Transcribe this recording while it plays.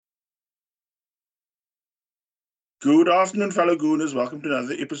Good afternoon, fellow Gooners. Welcome to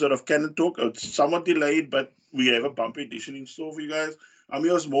another episode of Canon Talk. It's somewhat delayed, but we have a bumpy edition in store for you guys. I'm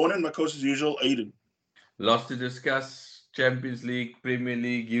yours, Morning, and my coach as usual, Aiden. Lots to discuss. Champions League, Premier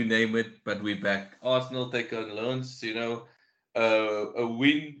League, you name it, but we're back. Arsenal take on loans. A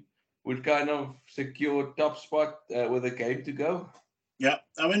win would kind of secure top spot with a game to go. Yeah,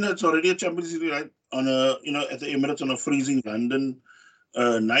 I mean it's already a Champions League night on a at the Emirates on a freezing London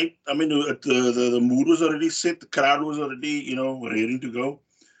night. I mean the mood was already set, the crowd was already raring to go,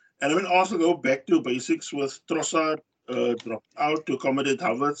 and I mean also go back to basics with Trossard dropped out to accommodate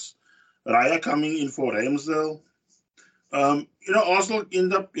Havertz, Raya coming in for Ramsdale. Arsenal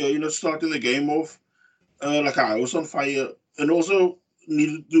end up starting the game off like a house on fire, and also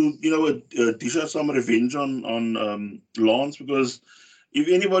needed to dish out some revenge on Lance, because if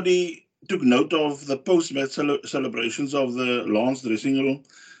anybody took note of the post-match celebrations of the Lance dressing room,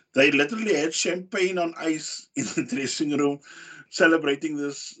 they literally had champagne on ice in the dressing room celebrating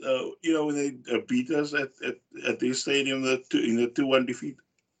this. When they beat us at their stadium in the 2-1 defeat.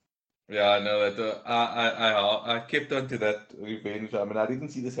 Yeah, I know that. I kept on to that revenge. I mean, I didn't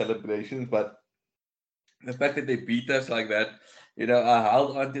see the celebrations, but the fact that they beat us like that, I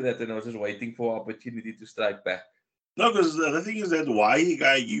held on to that and I was just waiting for opportunity to strike back. No, because the thing is that why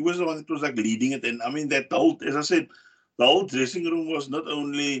guy, he was the one that was like leading it, and I mean that whole, as I said, the whole dressing room was not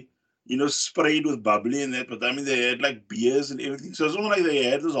only sprayed with bubbly and that, but I mean they had like beers and everything. So it's almost like they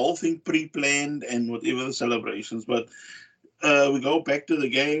had this whole thing pre-planned and whatever the celebrations. But we go back to the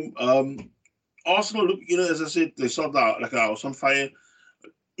game. Arsenal, look, as I said, they started out like a house on fire.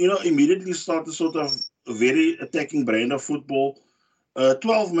 Immediately started sort of a very attacking brand of football.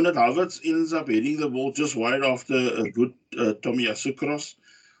 12-minute Havertz ends up heading the ball just wide after a good Tomiyasu cross.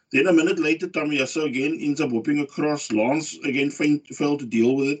 Then a minute later, Tomiyasu again ends up whooping across. Lance again failed to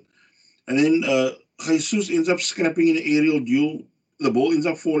deal with it. And then Jesus ends up scrapping in an aerial duel. The ball ends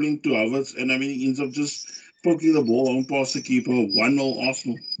up falling to Havertz, and I mean, he ends up just poking the ball on past the keeper. 1-0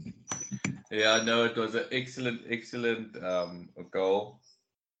 Arsenal. Yeah, no, it was an excellent goal.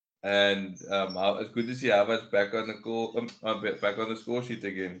 And it's good to see Havertz back on the goal, back on the score sheet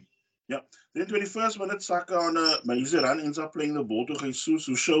again. Yeah. Then 21st minute, Saka on a amazing run ends up playing the ball to Jesus,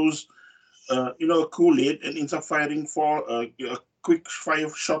 who shows a cool head and ends up firing for a quick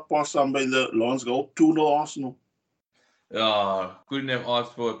five shot past somebody in the Lance goal. 2-0 Arsenal. Yeah, couldn't have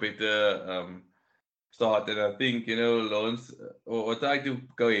asked for a better start. And I think, Lawrence or trying to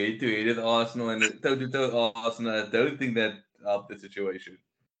go head to head with Arsenal and toe to toe Arsenal, I don't think that helped the situation.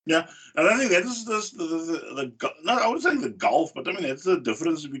 Yeah, and I think that is not, I would say the gulf, but I mean that's the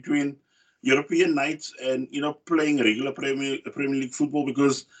difference between European nights and playing regular Premier League football,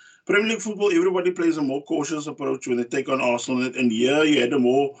 because Premier League football everybody plays a more cautious approach when they take on Arsenal, and here you had a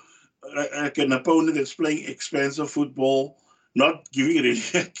more like an opponent that's playing expansive football, not giving really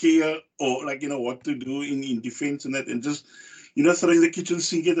a care or like what to do in defense and that, and just throwing the kitchen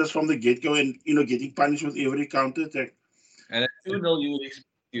sink at us from the get go, and getting punished with every counter attack. And at 2-0, you would expect,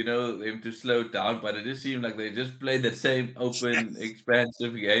 them to slow down, but it just seemed like they just played that same open,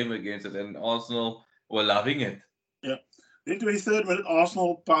 expansive game against it, and Arsenal were loving it. Yeah. Then 23rd minute,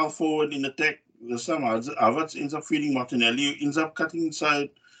 Arsenal pile forward in attack. The time Havertz ends up feeding Martinelli, who ends up cutting inside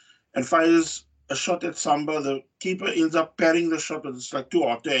and fires a shot at Samba. The keeper ends up parrying the shot, but it's like too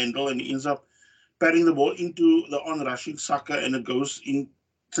hard to handle, and he ends up parrying the ball into the on-rushing Saka, and it goes in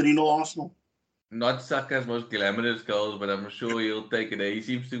 3-0 Arsenal. Not Saka's most glamorous goals, but I'm sure he'll take it. He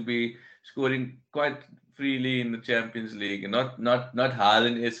seems to be scoring quite freely in the Champions League, and not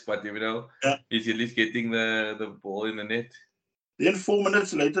Haaland-esque, but Yeah. he's at least getting the ball in the net. Then 4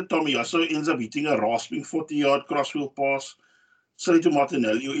 minutes later, Tomiyasu ends up hitting a rasping 40-yard crossfield pass straight to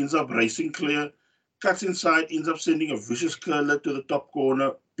Martinelli, who ends up racing clear, cuts inside, ends up sending a vicious curler to the top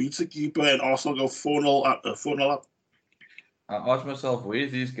corner, beats the keeper, and Arsenal go 4-0 up. 4-0 up. I ask myself,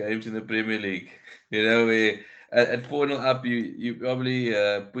 where's these games in the Premier League? Where at 4-0 up, you probably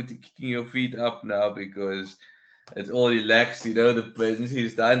kicking your feet up now because it's all relaxed. The presence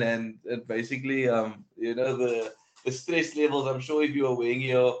is done, and basically, the stress levels. I'm sure if you are weighing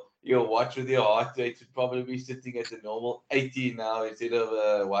your watch with your heart rate, should probably be sitting at the normal 80 now instead of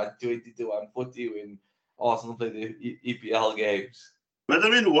 120 to 140 when Arsenal play the EPL games. But I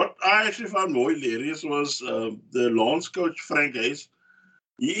mean, what I actually found more hilarious was the Lance coach, Frank Hayes.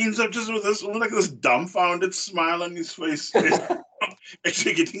 He ends up just with this dumbfounded smile on his face,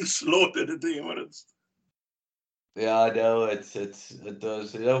 actually getting slaughtered at the Emirates. Yeah, I know it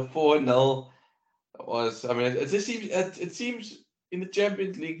does. 4-0 was. I mean, it just seems it seems in the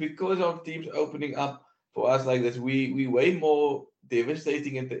Champions League because of teams opening up for us like this, we way more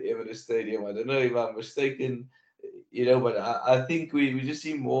devastating at the Emirates Stadium. I don't know if I'm mistaken. but I think we just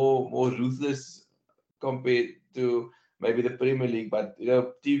see more ruthless compared to maybe the Premier League. But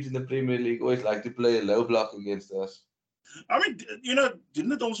teams in the Premier League always like to play a low block against us. I mean,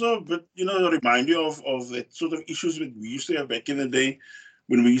 didn't it also, but remind you of that sort of issues that we used to have back in the day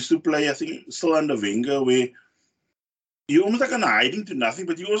when we used to play? I think still under Wenger, where you almost like kind of hiding to nothing,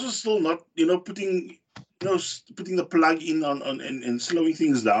 but you also still not, putting the plug in on and slowing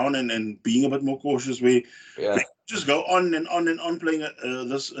things down and being a bit more cautious. Where Yeah. just go on and on and on playing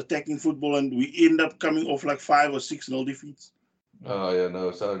this attacking football, and we end up coming off like 5 or 6 nil defeats. Oh yeah,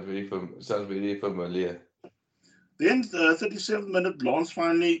 no, sounds very familiar. Then 37th minute, Lance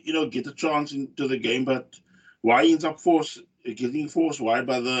finally, get a chance into the game, but why ends up getting forced wide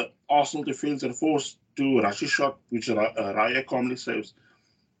by the Arsenal defense and forced to rush a shot, which Raya calmly saves.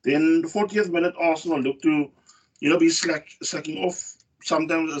 Then the 40th minute, Arsenal look to, be slacking off.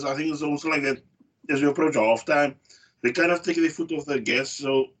 Sometimes, I think it's also like that as we approach halftime, they kind of take their foot off the gas.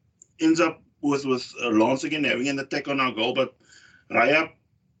 So ends up with Lance again having an attack on our goal, but Raya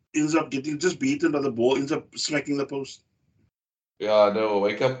ends up getting just beaten by the ball, ends up smacking the post. Yeah, no,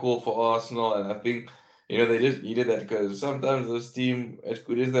 wake up call for Arsenal, and I think they just needed that because sometimes this team, as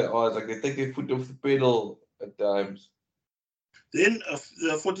good as they are, it's like they take their foot off the pedal at times. Then,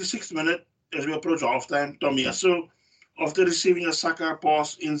 the 46th minute, as we approach halftime, Tomiyasu, after receiving a Saka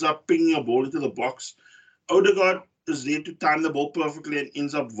pass, ends up pinging a ball into the box. Odegaard is there to time the ball perfectly and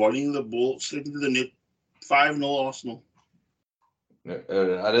ends up volleying the ball straight into the net. 5-0 Arsenal. I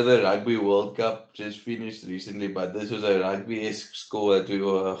know the Rugby World Cup just finished recently, but this was a rugby-esque score that we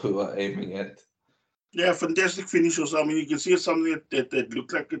were aiming at. Yeah, fantastic finish also. I mean, you can see it's something that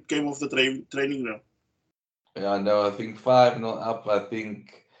looked like it came off the training ground. Yeah, no, I think 5-0 up. I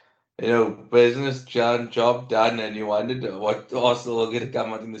think business job done, and you wondered what Arsenal were going to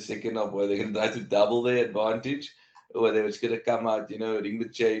come out in the second half. Were they going to try to double their advantage, or were they just going to come out, ring the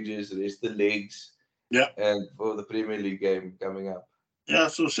changes, rest the legs, Yeah. and for the Premier League game coming up. Yeah,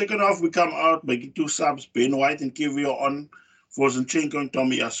 so second half we come out making two subs, Ben White and Kivio on for Zinchenko and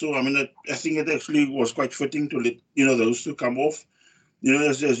Tomiyasu. I mean, I think it actually was quite fitting to let, those two come off.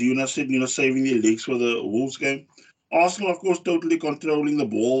 As Yuna said, saving their legs for the Wolves game. Arsenal, of course, totally controlling the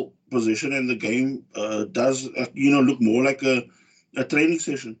ball position, and the game does, look more like a training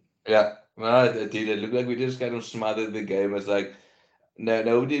session. Yeah, no, it did. It looked like we just kind of smothered the game. It's like no,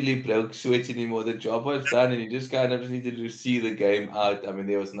 nobody really broke sweat anymore. The job was done, and you just kind of just needed to see the game out. I mean,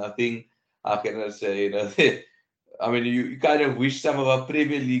 there was nothing. How can I say? I mean, you kind of wish some of our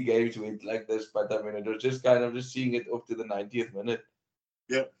Premier League games went like this, but I mean, it was just kind of just seeing it up to the 90th minute.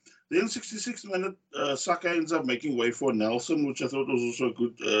 Yeah. Then 66th minute, Saka ends up making way for Nelson, which I thought was also a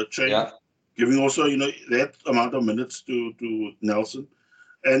good change, Yeah, giving also, that amount of minutes to Nelson.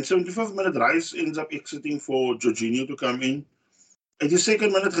 And 75th minute, Rice ends up exiting for Jorginho to come in.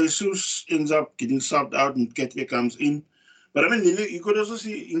 82nd minute, Jesus ends up getting subbed out and Ketia comes in. But I mean, you could also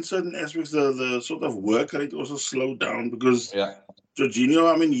see in certain aspects the sort of work rate also slowed down because yeah,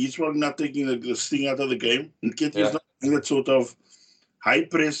 Jorginho, I mean, he's probably not taking the sting out of the game. And Ketia is yeah. not doing that sort of high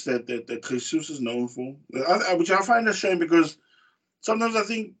press that Jesus is known for, which I find a shame because sometimes I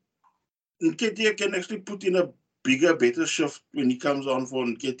think Nketiah can actually put in a bigger, better shift when he comes on for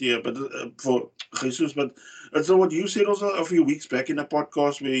Nketiah, but for Jesus. But it's what you said also a few weeks back in a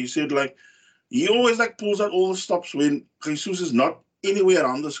podcast where you said like he always like pulls out all the stops when Jesus is not anywhere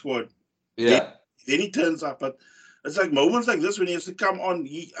around the squad. Then, Yeah. then he turns up, but it's like moments like this when he has to come on.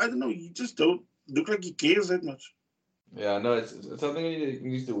 I don't know, he just don't look like he cares that much. Yeah, no, it's something he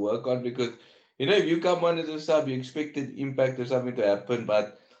needs to work on because if you come on as a sub, you expect an impact or something to happen,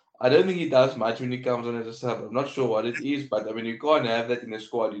 but I don't think he does much when he comes on as a sub. I'm not sure what it is, but I mean, you can't have that in a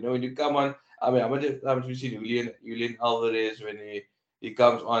squad. When you come on, I mean, how much we seen Julian Alvarez when he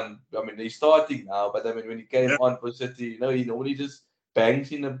comes on. I mean, he's starting now, but I mean, when he came Yeah, on for City, he normally just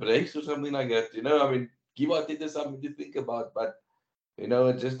bangs in a brace or something like that. I mean, give Arteta something to think about, but it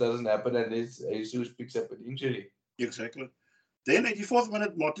just doesn't happen unless Jesus picks up an injury. exactly. Then 84th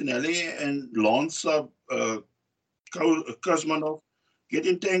minute, Martinelli and Lance Kuzmanov get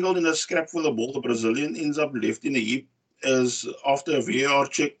entangled in a scrap for the ball. The Brazilian ends up left in a heap as after a VAR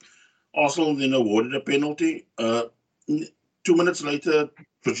check, Arsenal then awarded a penalty. 2 minutes later,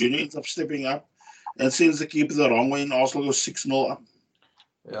 Virginia ends up stepping up and sends the keeper the wrong way, and Arsenal goes 6-0 up.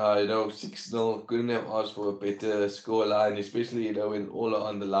 Yeah, 6-0 couldn't have asked for a better score line, especially, when all are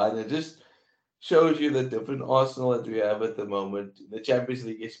on the line. It just shows you the different Arsenal that we have at the moment, in the Champions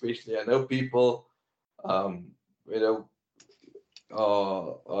League especially. I know people, um, you know,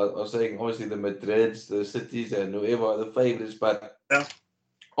 are saying obviously the Madrids, the cities, and whoever are the favourites, but Yeah,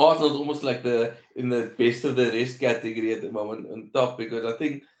 Arsenal's almost like in the best of the rest category at the moment on top because I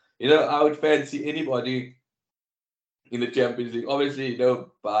think I would fancy anybody in the Champions League. Obviously,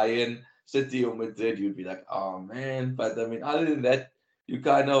 Bayern, City, or Madrid, you'd be like, oh man. But I mean, other than that, you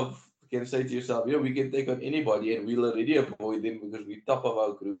kind of can say to yourself, we can take on anybody, and we'll already avoid them because we're top of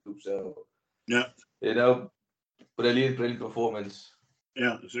our group. So, Yeah, you know, brilliant performance.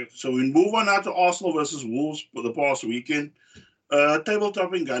 yeah. So we move on now to Arsenal versus Wolves for the past weekend.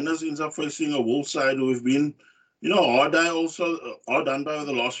 Table-topping Gunners ends up facing a Wolves side who have been, hard done by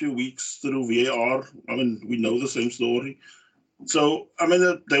the last few weeks through VAR. I mean, we know the same story. So, I mean,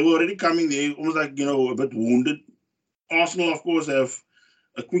 they were already coming there, almost like, a bit wounded. Arsenal, of course, have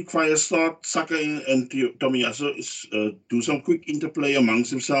a quick fire start. Saka and Tomiyasu do some quick interplay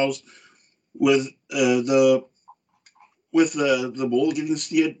amongst themselves with the ball getting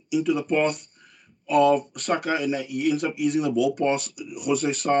steered into the path of Saka, and he ends up easing the ball past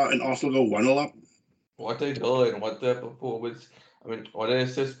Jose Sa, and Arsenal go 1-0 up. What a goal and what a performance. I mean, what an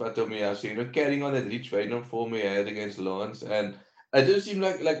assist by Tomiyasu. Carrying on that rich venom form he had against Lawrence. And it just seemed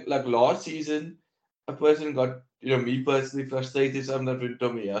like last season, a person got, me personally frustrated sometimes when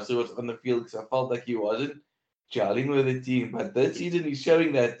Tomiyasu was on the field because I felt like he wasn't gelling with the team. But this season, he's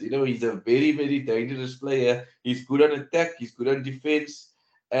showing that, he's a very, very dangerous player. He's good on attack, he's good on defense.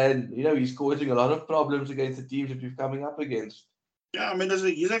 And, he's causing a lot of problems against the teams that we're coming up against. Yeah, I mean,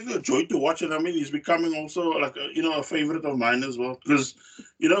 he's actually a joy to watch, and I mean, he's becoming also like a favorite of mine as well because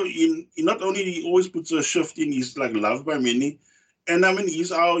in not only he always puts a shift in, he's like loved by many, and I mean,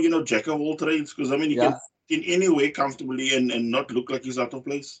 he's our jack of all trades because I mean, he can Yeah. in any way comfortably and not look like he's out of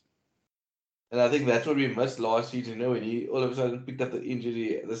place. And I think that's what we missed last season, when he all of a sudden picked up the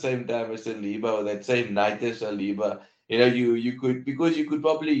injury at the same time as Saliba, or that same night as Saliba. You could, because you could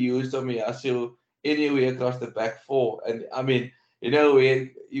probably use Tomiyasu anywhere across the back four. And I mean,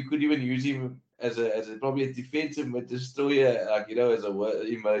 you could even use him as a probably a defensive mid destroyer, like, as a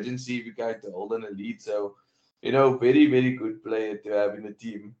emergency if you going to hold on a lead. So, very, very good player to have in the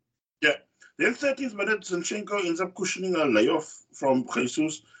team. Yeah. Then 30th minute, Zinchenko ends up cushioning a layoff from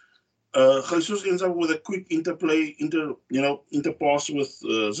Jesus. Jesus ends up with a quick interpass with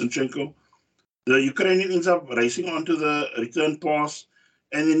Zinchenko. The Ukrainian ends up racing onto the return pass,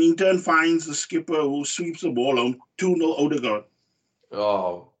 and then in turn finds the skipper who sweeps the ball home 2-0 Odegaard.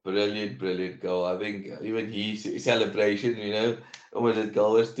 Oh, brilliant goal. I think even his celebration, almost that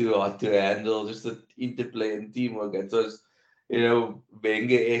goal was too hard to handle. Just the interplay and teamwork. It was,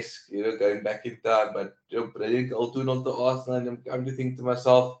 Wenger-esque, going back in time. But, brilliant goal, 2-0 to Arsenal. And I'm coming to think to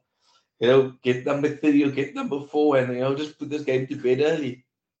myself, get number 3 or get number 4 and, just put this game to bed early.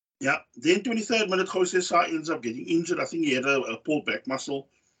 Yeah. Then 23rd minute, Jose Sa ends up getting injured. I think he had a pulled back muscle.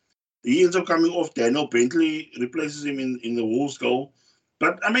 He ends up coming off. Daniel Bentley replaces him in the Wolves goal.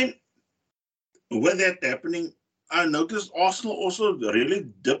 But, I mean, with that happening, I noticed Arsenal also really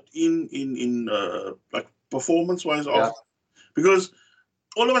dipped in like performance wise Yeah. after, because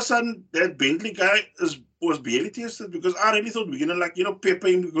all of a sudden that Bentley guy was barely tested, because I really thought we're gonna pepper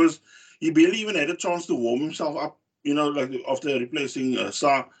him because he barely even had a chance to warm himself up, like after replacing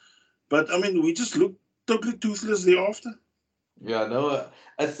Sa. But I mean, we just looked totally toothless thereafter. Yeah, no,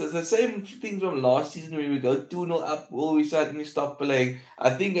 it's the same thing from last season when we go 2-0 up, all we suddenly stop playing.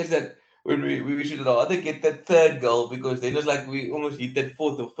 I think it's that when we should rather get that third goal because then it's like we almost hit that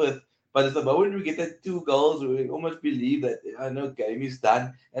fourth or fifth. But it's the moment we get that 2 goals, we almost believe that I know game is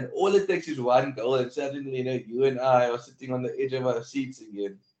done, and all it takes is 1 goal, and suddenly you and I are sitting on the edge of our seats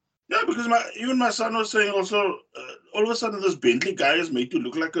again. Yeah, because even my son was saying also, all of a sudden this Bentley guy is made to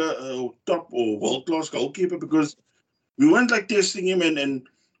look like a top or world class goalkeeper, because we weren't like testing him, and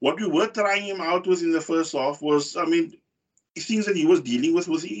what we were trying him out with in the first half was, I mean, things that he was dealing with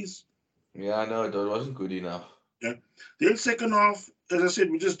ease. Yeah, no, it wasn't good enough. Yeah. Then second half, as I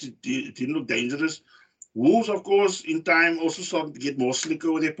said, we just didn't look dangerous. Wolves, of course, in time also started to get more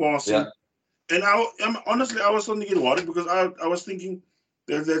slicker with their Yeah, passing. And honestly, I was starting to get worried because I was thinking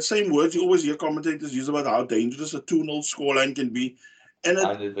that same words you always hear commentators use about how dangerous a 2-0 scoreline can be. And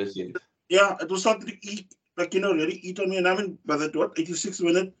 100%. it was starting to eat, like, really eat on me. And I mean, by the 86th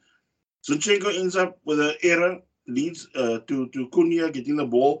minute, Zinchenko ends up with an error, leads to Cunha getting the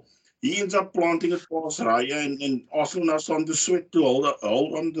ball. He ends up planting it past Raya, and Arsenal now starting to sweat to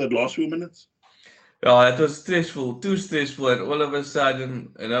hold on to the last few minutes. Yeah, it was stressful, too stressful, and all of a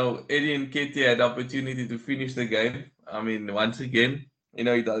sudden, Eddie and Katie had the opportunity to finish the game. I mean, once again,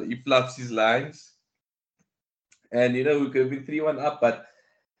 he fluffs his lines, and we could have been 3-1 up, but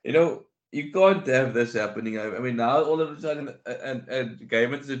you can't have this happening. I mean, now all of a sudden, a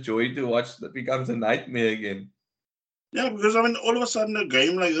game is a joy to watch that becomes a nightmare again. Yeah, because I mean, all of a sudden, a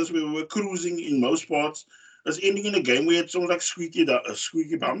game like this, we were cruising in most parts, is ending in a game where it's almost like squeaky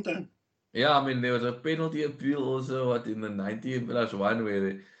bum time. Yeah, I mean there was a penalty appeal also what in the 90th plus one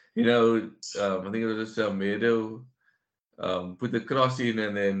where you know I think it was just Meadow put the cross in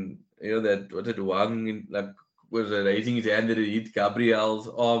and then you know that what it Wang like was raising his hand that it hit Gabriel's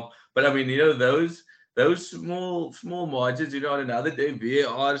arm. But I mean those small margins, you know, on another day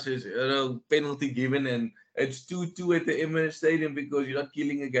VAR says you know penalty given and it's 2-2 at the Emirates Stadium because you're not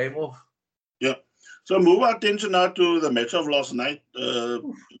killing a game off. Yeah. So move our attention now to the match of last night,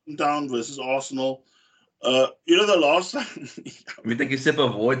 Town versus Arsenal. The last time, Let me take a sip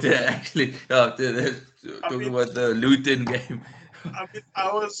of water actually. I Talking mean, about the Luton game.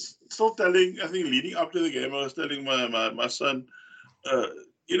 I was still telling, I think leading up to the game, I was telling my son, uh,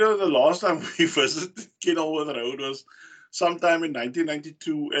 the last time we visited Kenilworth Road was sometime in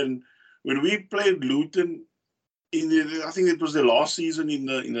 1992. And when we played Luton, I think it was the last season in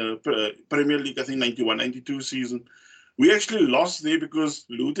the Premier League. I think 91, 92 season. We actually lost there because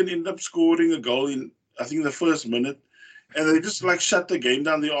Luton ended up scoring a goal in I think the first minute, and they just like shut the game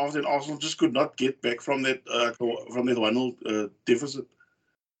down there after. And Arsenal just could not get back from that 1-0 deficit.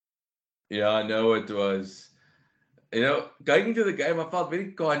 Yeah, I know it was. You know, going into the game, I felt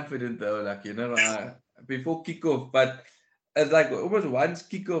very confident though, like, you know, before kickoff. But as like almost once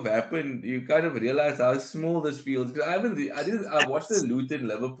kickoff happened, you kind of realize how small this feels. 'Cause I haven't, I watched the Luton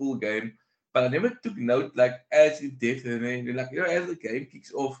Liverpool game, but I never took note like as in depth. And then you're like, you know, as the game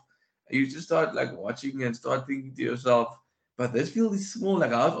kicks off, you just start like watching and start thinking to yourself, but this field is small.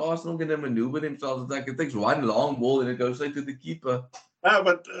 Like, how's Arsenal going to maneuver themselves? It's like it takes one long ball and it goes straight to the keeper.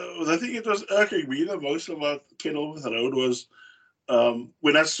 But the thing it was irking me the most about Kenilworth Road was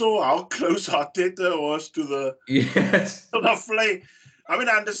when I saw how close Arteta was to the Yes. play. I mean,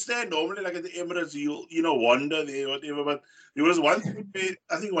 I understand normally, like at the Emirates, you wander there, whatever. But there was one thing where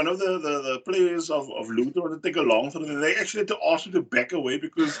I think one of the players of Luton wanted to take a long throw, and they actually had to ask him to back away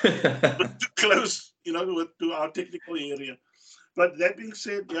because it was too close, to our technical area. But that being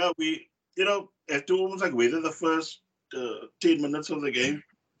said, yeah, we have to almost like weather the first 10 minutes of the game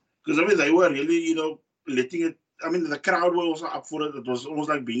because I mean they were really letting it. I mean, the crowd were also up for it. It was almost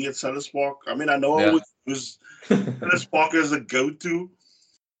like being at Sellers Park. I mean, I know I Yeah. always use Sellers Park as the go-to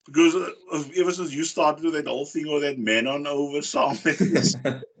because ever since you started with that whole thing or that man on over song,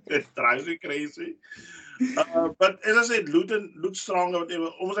 that drives me crazy. But as I said, Luton looked strong. They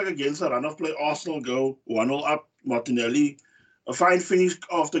were almost like against a run of play. Arsenal go 1-0 up. Martinelli, a fine finish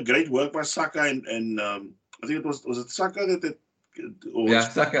after great work by Saka and I think it was it Saka that or Yeah,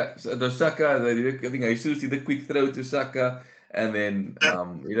 Saka. So the Saka, I think I still see the quick throw to Saka, and then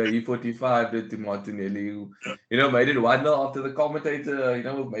you know, E45 did to Martinelli, who made it 1-0 after the commentator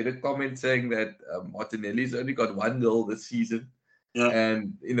made a comment saying that Martinelli's only got 1-0 this season, yeah.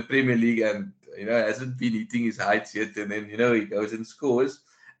 and in the Premier League, and hasn't been hitting his heights yet, and then he goes and scores.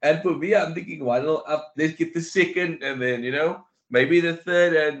 And for me, I'm thinking 1-0 up. Let's get the second, and then maybe the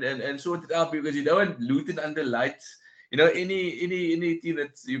third, and sort it out because you don't want Luton under lights. Any team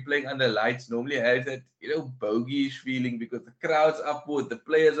that's you playing under lights normally has that bogey-ish feeling because the crowd's up for it, the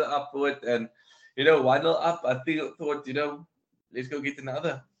players are up for it, and 1-0 up. I think thought let's go get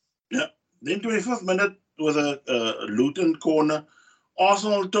another. Yeah. Then 25th minute with a Luton corner.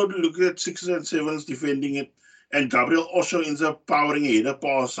 Arsenal totally look at sixes and sevens defending it. And Gabriel also ends up powering a header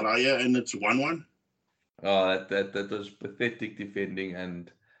past Raya and it's 1-1. Oh, that was pathetic defending,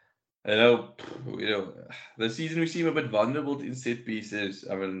 and you know, you know, the season we seem a bit vulnerable in set pieces.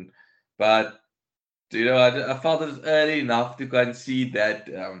 I mean, but I felt it was early enough to concede that.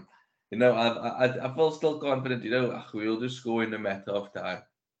 I felt still confident. We'll just score in a matter of time.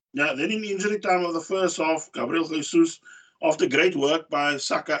 Yeah, then in injury time of the first half, Gabriel Jesus, after great work by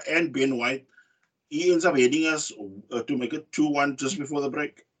Saka and Ben White, he ends up heading us to make it 2-1 just before the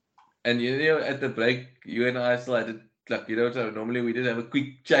break. And at the break, you and I still had to, like, so normally we just have a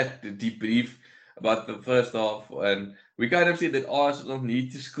quick chat to debrief about the first half. And we kind of said that Arsenal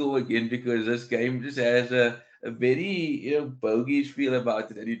need to score again because this game just has a very, bogey feel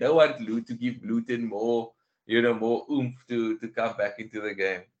about it. And you don't want to give Luton more, more oomph to come back into the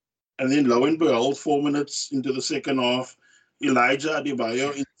game. And then lo and behold, 4 minutes into the second half, Elijah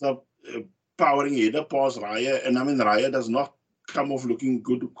Adebayo ends up powering header past Raya. And I mean, Raya does not come off looking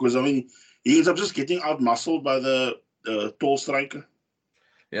good because, I mean, he ends up just getting out muscled by the tall striker.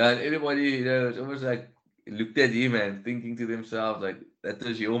 Yeah, and everybody, it's almost like looked at him and thinking to themselves, like, that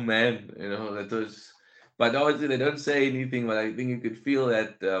was your man, that was. But obviously, they don't say anything, but I think you could feel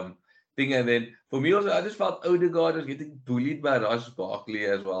that thing. And then for me, also, I just felt Odegaard was getting bullied by Ross Barkley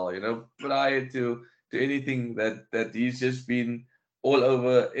as well, prior to to anything that he's just been all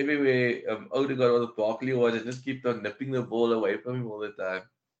over everywhere. Odegaard or the Barkley was, and just kept on nipping the ball away from him all the time.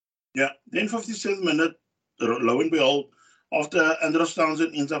 Yeah. Then 57th minute, lo and behold, after Andros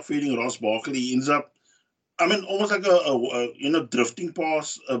Townsend ends up feeding Ross Barkley, he ends up, I mean, almost like a drifting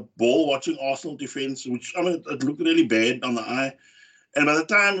pass, a ball watching Arsenal defense, which, I mean, it looked really bad on the eye. And by the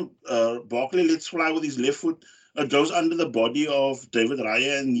time Barkley lets fly with his left foot, it goes under the body of David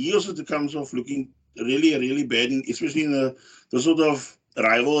Raya, and he also comes off looking really, really bad, especially in the sort of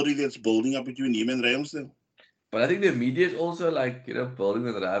rivalry that's building up between him and Ramsdale. But I think the media is also like, building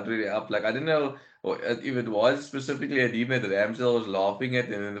the rivalry up. Like, I don't know if it was specifically a team that Ramsdale was laughing at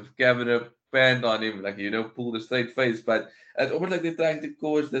and then the camera panned on him, like, pulled a straight face. But it's almost like they're trying to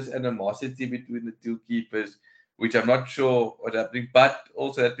cause this animosity between the two keepers, which I'm not sure what's happening. But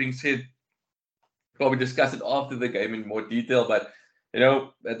also, that being said, probably discuss it after the game in more detail. But,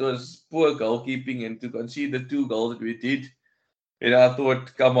 that was poor goalkeeping, and to concede the two goals that we did, I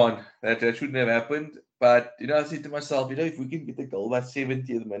thought, come on, that shouldn't have happened. But, I said to myself, if we can get the goal by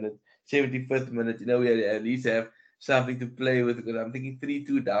 70th minute, 75th minute, we at least have something to play with. Because I'm thinking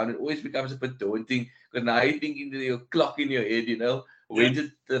 3-2 down, it always becomes a bit daunting. Because now you're thinking your clock in your head, Yeah. when's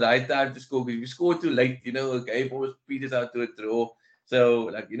it the right time to score? Because if you score too late, a game almost peters out to a draw.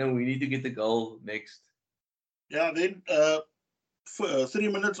 So, we need to get the goal next. Yeah, then 3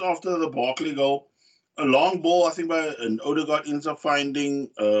 minutes after the Barkley goal, a long ball, I think, by and Odegaard ends up finding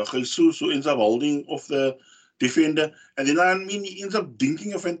Jesus, who ends up holding off the defender. And then, I mean, he ends up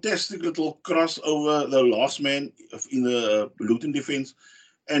dinking a fantastic little cross over the last man in the Luton defense.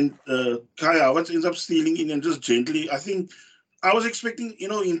 And Kai Havertz ends up stealing in and just gently, I think, I was expecting,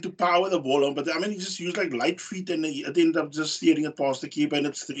 him to power the ball on, but I mean, he just used like light feet and it ended up just steering it past the keeper, and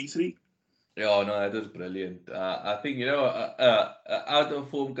it's 3-3. Yeah, no, that was brilliant. I think, out of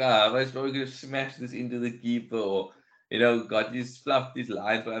form guy, I was probably going to smash this into the keeper or, got his fluffed his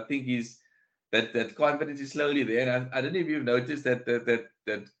lines, but I think that confidence is slowly there. And I don't know if you've noticed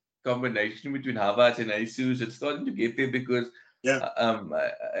that combination between Havertz and Jesus, it's starting to get there because Yeah.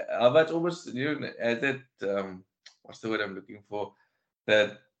 Havertz almost, has that, what's the word I'm looking for?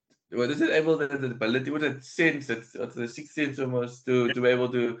 That, what is it able, the ability, what that sense, that's the sixth sense almost to be able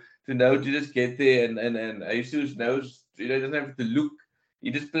to know to just get there and Jesus knows he doesn't have to look.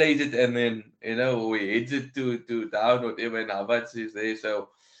 He just plays it and then or he heads it to down whatever and Havertz is there. So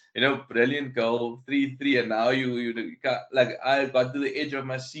brilliant goal 3-3 and now you can't, like I got to the edge of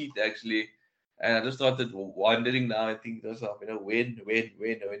my seat actually and I just started wondering now and thinking to myself when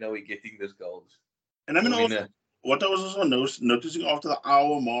are we getting these goals? And I The mean, also, winner. what I was also noticing after the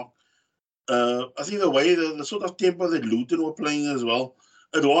hour mark, I think the way the sort of tempo that Luton were playing as well,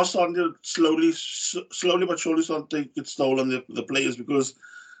 it was starting to slowly but surely start to get stolen the players because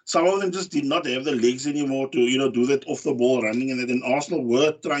some of them just did not have the legs anymore to do that off the ball running, and then Arsenal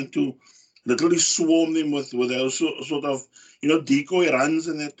were trying to literally swarm them with those sort of decoy runs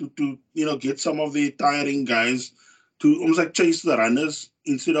and that to get some of the tiring guys to almost like chase the runners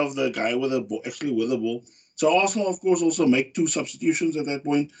instead of the guy with the ball, actually with the ball. So Arsenal, of course, also make two substitutions at that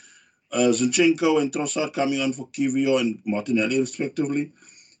point. Zinchenko and Trossard coming on for Kivio and Martinelli, respectively.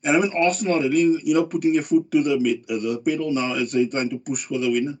 And I mean, Arsenal really, putting their foot to the pedal now as they're trying to push for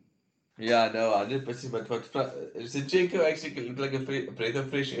the winner. Yeah, no, 100%. But Zinchenko actually looked like a breath of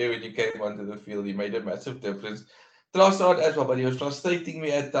fresh air when he came onto the field. He made a massive difference. Trossard as well, but he was frustrating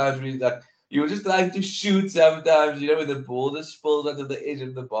me at times. When like you were just trying to shoot sometimes, when the ball just spilled onto the edge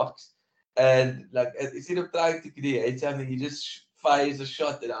of the box, and like instead of trying to create something, he just fires a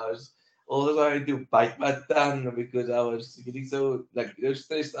shot, and I was also trying to bite my tongue because I was getting so like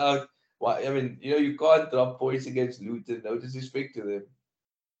stressed out. Why? I mean, you can't drop points against Luton. No disrespect to them.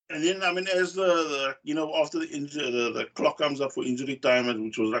 And then, I mean, as after the injury, the clock comes up for injury time,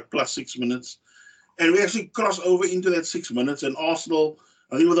 which was like plus 6 minutes, and we actually cross over into that 6 minutes, and Arsenal,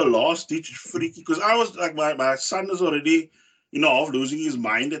 I think, with a last ditch freaky, because I was like, my son is already, half losing his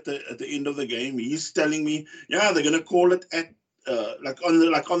mind at the end of the game. He's telling me, yeah, they're gonna call it at like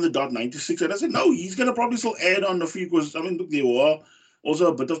on the dot 96, and I said, no, he's gonna probably still add on a few because I mean, look, there were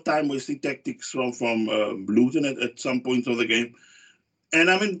also a bit of time wasting tactics from Luton at some points of the game. And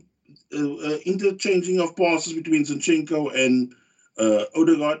I mean, interchanging of passes between Zinchenko and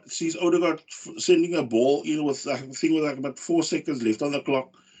Odegaard sees Odegaard sending a ball in with I think with like about 4 seconds left on the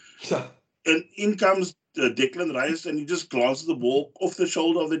clock, and in comes Declan Rice, and he just glances the ball off the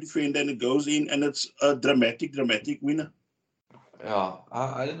shoulder of the defender, and it goes in, and it's a dramatic winner. Yeah,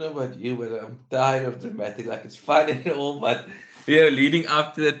 I don't know about you, but I'm tired of dramatic. Like it's fun and all, but leading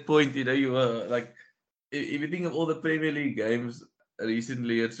up to that point, you were like, if you think of all the Premier League games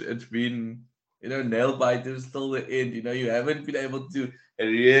recently, it's been nail biters till the end. You haven't been able to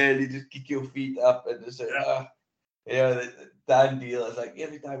really just kick your feet up and just say, Yeah. done deal. It's like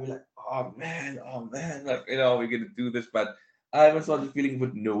every time you're like, oh man, like, we're gonna do this. But I haven't started feeling a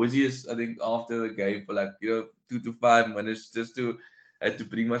bit nauseous, I think, after the game for like, 2 to 5 minutes just to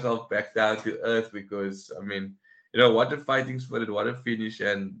bring myself back down to earth because I mean, what a fighting spirit, what a finish,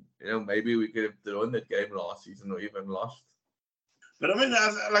 and maybe we could have drawn that game last season or even lost. But I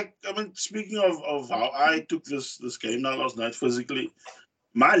mean, speaking of how I took this game now last night physically,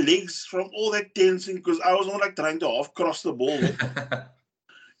 my legs from all that tensing because I was not like trying to half cross the ball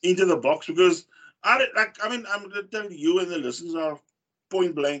into the box because I'm gonna tell you and the listeners are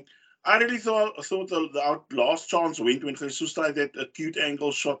point blank. I really thought our last chance went when Jesus tried that acute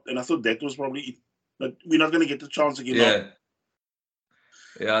angle shot, and I thought that was probably it. But we're not gonna get the chance again now. Yeah.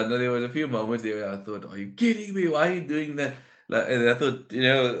 Yeah, no, there was a few moments there where I thought, "Are you kidding me? Why are you doing that?" Like, and I thought,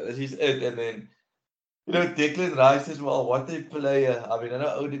 she's it, and then Declan Rice as well. What a player! I mean, I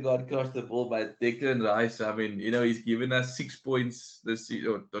know Odegaard crossed the ball, but Declan Rice. I mean, he's given us 6 points this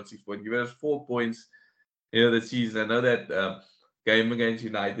season, or not 6 points, given us 4 points. This season. I know that game against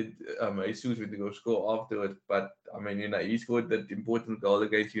United, Jesus went to go score afterwards, but I mean, he scored that important goal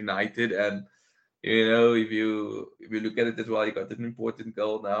against United, and if you look at it as well, he got an important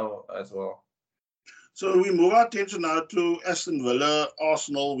goal now as well. So we move our attention now to Aston Villa,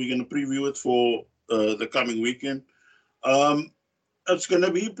 Arsenal. We're gonna preview it for the coming weekend. Um, it's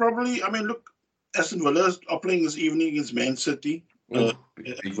gonna be probably. I mean, look, Aston Villa are playing this evening against Man City. Uh, Oh,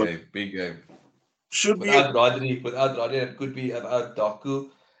 big game, big game. should be a Without Rodri, it could be about Doku,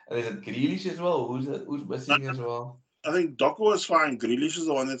 and there's a Grealish as well. Who's missing as well? I think Doku is fine. Grealish is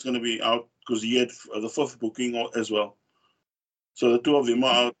the one that's going to be out because he had the fifth booking as well. So the two of them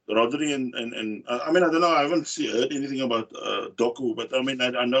are out. Rodri and I mean, I don't know. I haven't heard anything about Doku, but I mean,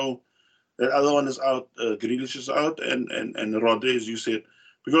 I know that other one is out. Grealish is out, and Rodri, as you said.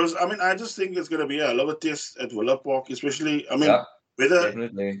 Because I mean, I just think it's going to be a hell of a test at Villa Park, especially. I mean, Yeah, whether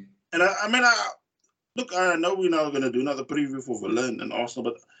definitely. and I mean, look, I know we're now going to do another preview for Villa and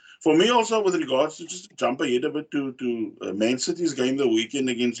Arsenal, but for me also with regards to just jump ahead a bit to Man City's game the weekend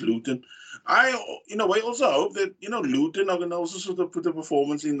against Luton, I in a way also hope that Luton are going to also sort of put a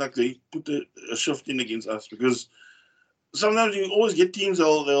performance in like they put a shift in against us because sometimes you always get teams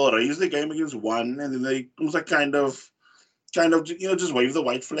they'll raise the game against one and then they almost like kind of just wave the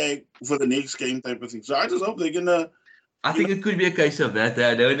white flag for the next game type of thing. So I just hope they're gonna I you know think it could be a case of that.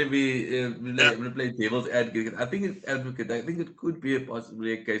 I don't want to be yeah, I'm going to play devil's advocate. Advocate. I think it could be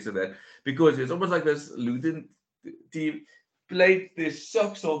possibly a case of that because it's almost like this Luton team played their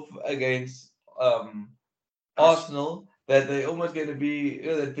socks off against us. Arsenal that they almost going to be,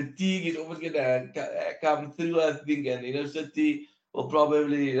 that fatigue is almost going to come through, I think, and City will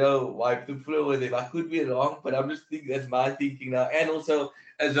probably, wipe the floor with them. I could be wrong, but I'm just thinking that's my thinking now. And also,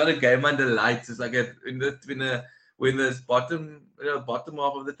 it's not a game under lights. It's like when this bottom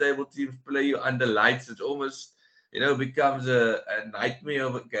half of the table teams play you under lights, it almost becomes a nightmare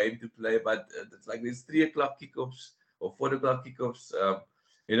of a game to play. But it's like there's 3 o'clock kickoffs or 4 o'clock kickoffs. Are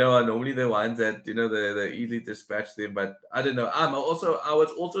normally the ones that they easily dispatch them. But I don't know. I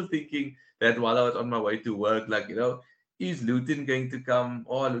was also thinking that while I was on my way to work, like is Luton going to come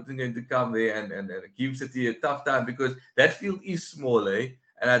or Luton going to come there and give City a tough time because that field is small, eh?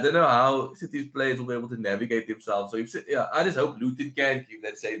 And I don't know how City's players will be able to navigate themselves. So I just hope Luton can give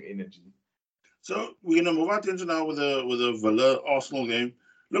that same energy. So we're gonna move our attention now with a Villa Arsenal game.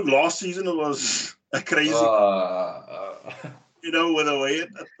 Look, last season it was a crazy, with the way it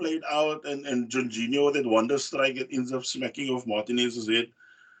played out, and Jorginho with that wonder strike it ends up smacking off Martinez's head,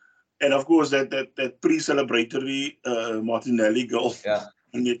 and of course that pre-celebratory Martinelli goal. yeah,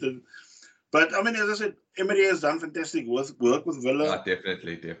 But I mean, as I said, Emery has done fantastic work with Villa, yeah,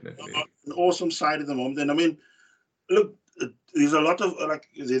 definitely, definitely. an awesome side at the moment, and I mean, look, there's a lot of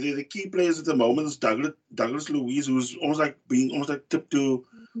the key players at the moment is Douglas Luiz, who's almost like tipped to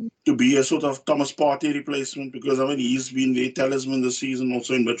be a sort of Thomas Partey replacement because I mean he's been the talisman this season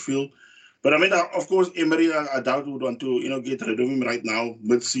also in midfield. But I mean, of course, Emery, I doubt would want to get rid of him right now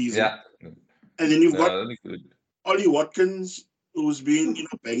mid-season. Yeah, And then you've got no, really good. Ollie Watkins, who's been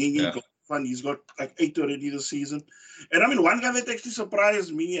banging in Yeah. goal fun. He's got like 8 already this season. And I mean, one guy that actually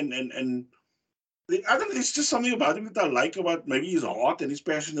surprised me and I don't know, there's just something about him that I like about maybe his heart and his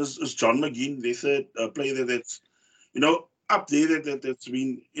passion is John McGinn, the third player that's, up there that's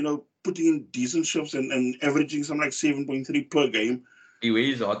been, putting in decent shifts and averaging something like 7.3 per game. He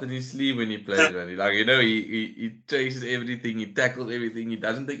wears his heart in his sleeve when he plays, man. He chases everything, he tackles everything, he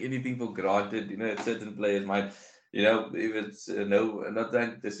doesn't take anything for granted. Certain players might if it's no, not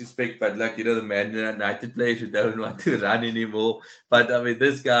trying to disrespect, but like the Man United players who don't want to run anymore. But I mean,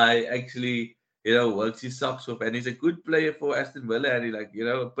 this guy actually, works his socks off, and he's a good player for Aston Villa, and he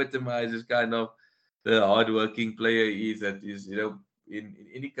epitomizes kind of the hard-working player he is that is, in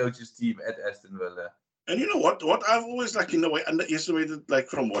any coach's team at Aston Villa. And you know what I've always like in a way underestimated, like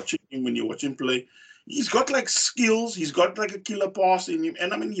from watching him when you watch him play, he's got like skills. He's got like a killer pass in him,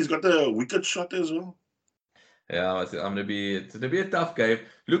 and I mean he's got a wicked shot as well. Yeah, it's gonna be a tough game.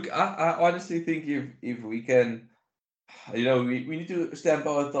 Look, I honestly think if we can. We need to stamp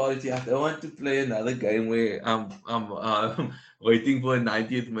our authority. I don't want to play another game where I'm waiting for a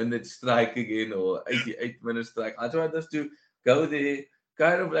 90th minute strike again or 88th minute strike. I just want us to go there,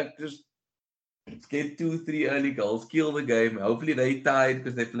 kind of like just get 2, 3 early goals, kill the game. Hopefully they tied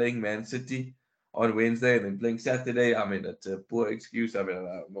because they're playing Man City on Wednesday and then playing Saturday. I mean, it's a poor excuse. I mean,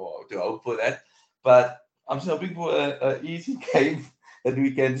 I don't know to hope for that, but I'm just hoping for a easy game that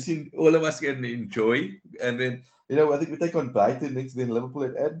we can see, all of us can enjoy, and then I think we take on Brighton next, then Liverpool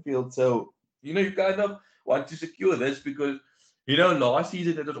at Anfield. So you kind of want to secure this because last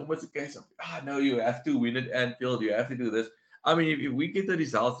season it was almost a case of no, you have to win at Anfield, you have to do this. I mean, if we get the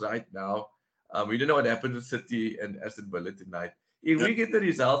results right now, we don't know what happened to City and Aston Villa tonight. If Yeah, we get the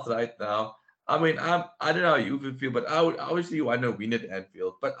results right now, I mean, I don't know how you would feel, but I would obviously want to win at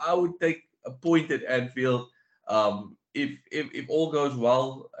Anfield. But I would take a point at Anfield. If all goes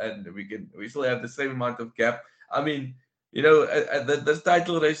well and we still have the same amount of gap. I mean, this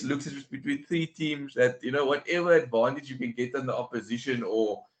title race looks as if between three teams that whatever advantage you can get on the opposition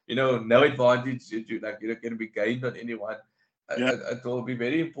or no advantage that can be gained on anyone. yeah, It will be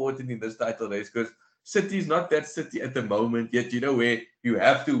very important in this title race because City is not that City at the moment yet. Where you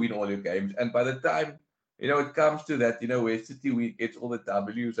have to win all your games, and by the time it comes to that, where City gets all the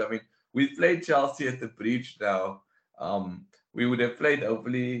W's. I mean, we've played Chelsea at the breach now. We would have played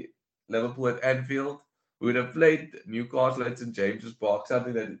hopefully Liverpool at Anfield. We would have played Newcastle at St James's Park,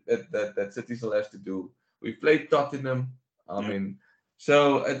 something that City still has to do. We've played Tottenham. I yeah. mean,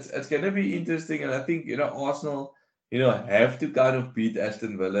 so it's going to be interesting, and I think Arsenal have to kind of beat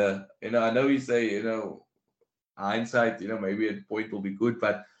Aston Villa. I know you say hindsight, maybe a point will be good,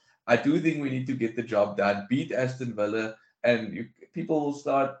 but I do think we need to get the job done, beat Aston Villa, and people will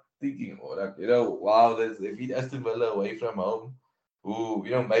start thinking, oh, like, wow, they beat Aston Villa away from home. Ooh,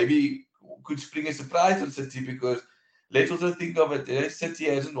 maybe could spring a surprise on City because let's also think of it. City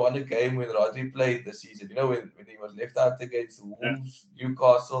hasn't won a game when Rodri played this season. When he was left out against Yeah. Wolves,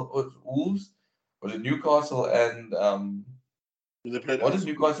 Newcastle, or Wolves, was it Newcastle and They played what is us.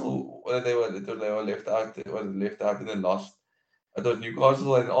 Newcastle? What they were left out. They were left out and then lost. I thought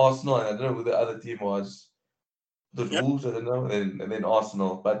Newcastle and Arsenal, and I don't know who the other team was. The Yeah, Wolves, I don't know, and then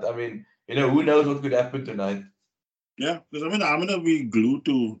Arsenal. But I mean, who knows what could happen tonight? yeah. Because I mean, I'm gonna be glued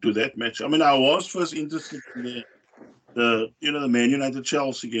to that match. I mean, I was first interested in the Man United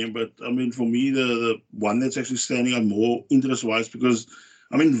Chelsea game, but I mean, for me, the one that's actually standing out more interest wise because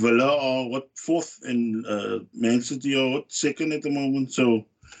I mean, Villa are what fourth and Man City are what second at the moment. So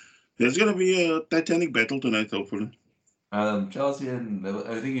there's gonna be a titanic battle tonight, hopefully. Chelsea and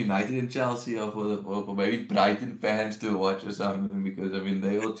I think United and Chelsea are for maybe Brighton fans to watch or something because I mean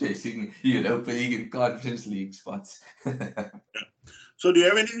they're all chasing Europa League and Conference League spots. So do you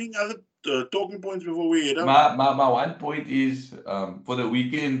have anything other talking points before we head out? My one point is for the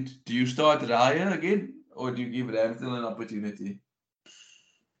weekend, do you start Raya again or do you give Ramsdale an opportunity?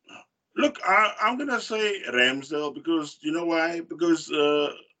 Look, I'm gonna say Ramsdale because you know why? Because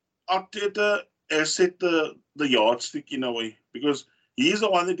Arteta has set the yardstick in a way because he's the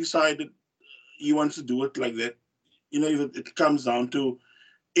one that decided he wants to do it like that. If it comes down to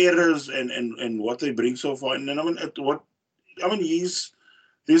errors and what they bring so far, and then I mean, he's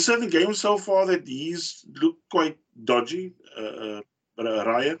there's certain games so far that he's looked quite dodgy.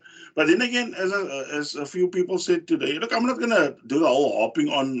 Ryan. But then again, as a few people said today, look, I'm not gonna do the whole hopping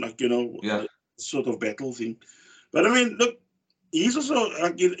on like Yeah, sort of battle thing. But I mean, look, he's also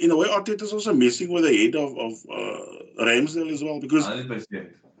like in a way, Arteta's also messing with the head of Ramsdale as well because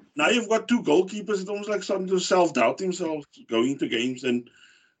 100%. now you've got two goalkeepers. It's almost like starting to self doubt themselves going into games, and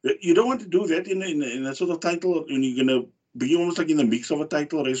you don't want to do that in a sort of title when you're gonna be almost like in the mix of a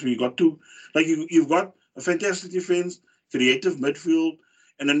title race where you got two, like you've got a fantastic defense, creative midfield,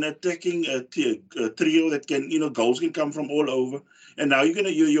 and an attacking trio that can goals can come from all over. And now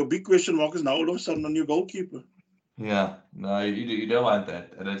your big question mark is now all of a sudden on your goalkeeper. Yeah, no, you don't want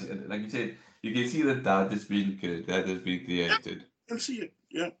that. And like you said, you can see the that has been Yeah, created. you can see it.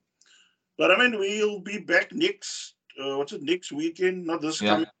 Yeah, but I mean we'll be back next. What's it next weekend? Not this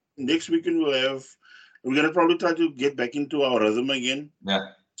coming. Yeah, Next weekend we'll have We're gonna probably try to get back into our rhythm again. Yeah.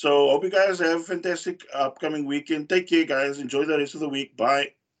 So hope you guys have a fantastic upcoming weekend. Take care, guys. Enjoy the rest of the week.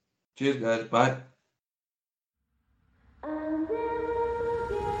 Bye. Cheers, guys. Bye.